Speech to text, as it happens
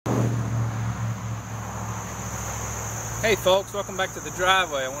Hey folks, welcome back to the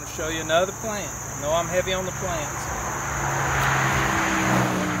driveway. I want to show you another plant. I know I'm heavy on the plants.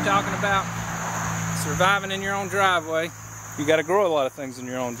 When you're talking about surviving in your own driveway, you got to grow a lot of things in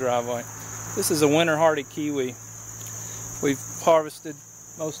your own driveway. This is a winter hardy kiwi. We've harvested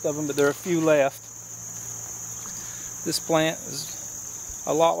most of them, but there are a few left. This plant is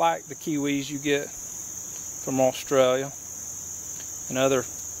a lot like the kiwis you get from Australia and other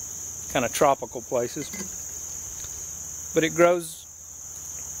kind of tropical places. But it grows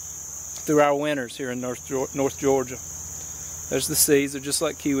through our winters here in North Georgia. There's the seeds, they're just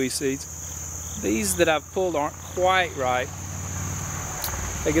like kiwi seeds. These that I've pulled aren't quite right.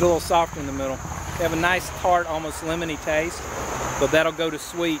 They get a little softer in the middle. They have a nice tart, almost lemony taste, but that'll go to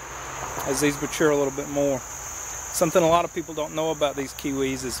sweet as these mature a little bit more. Something a lot of people don't know about these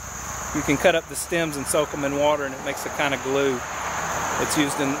kiwis is you can cut up the stems and soak them in water and it makes a kind of glue. It's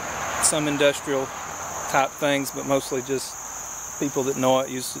used in some industrial type things, but mostly just people that know it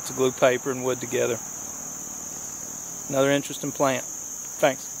use it to glue paper and wood together. Another interesting plant.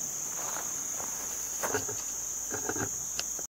 Thanks.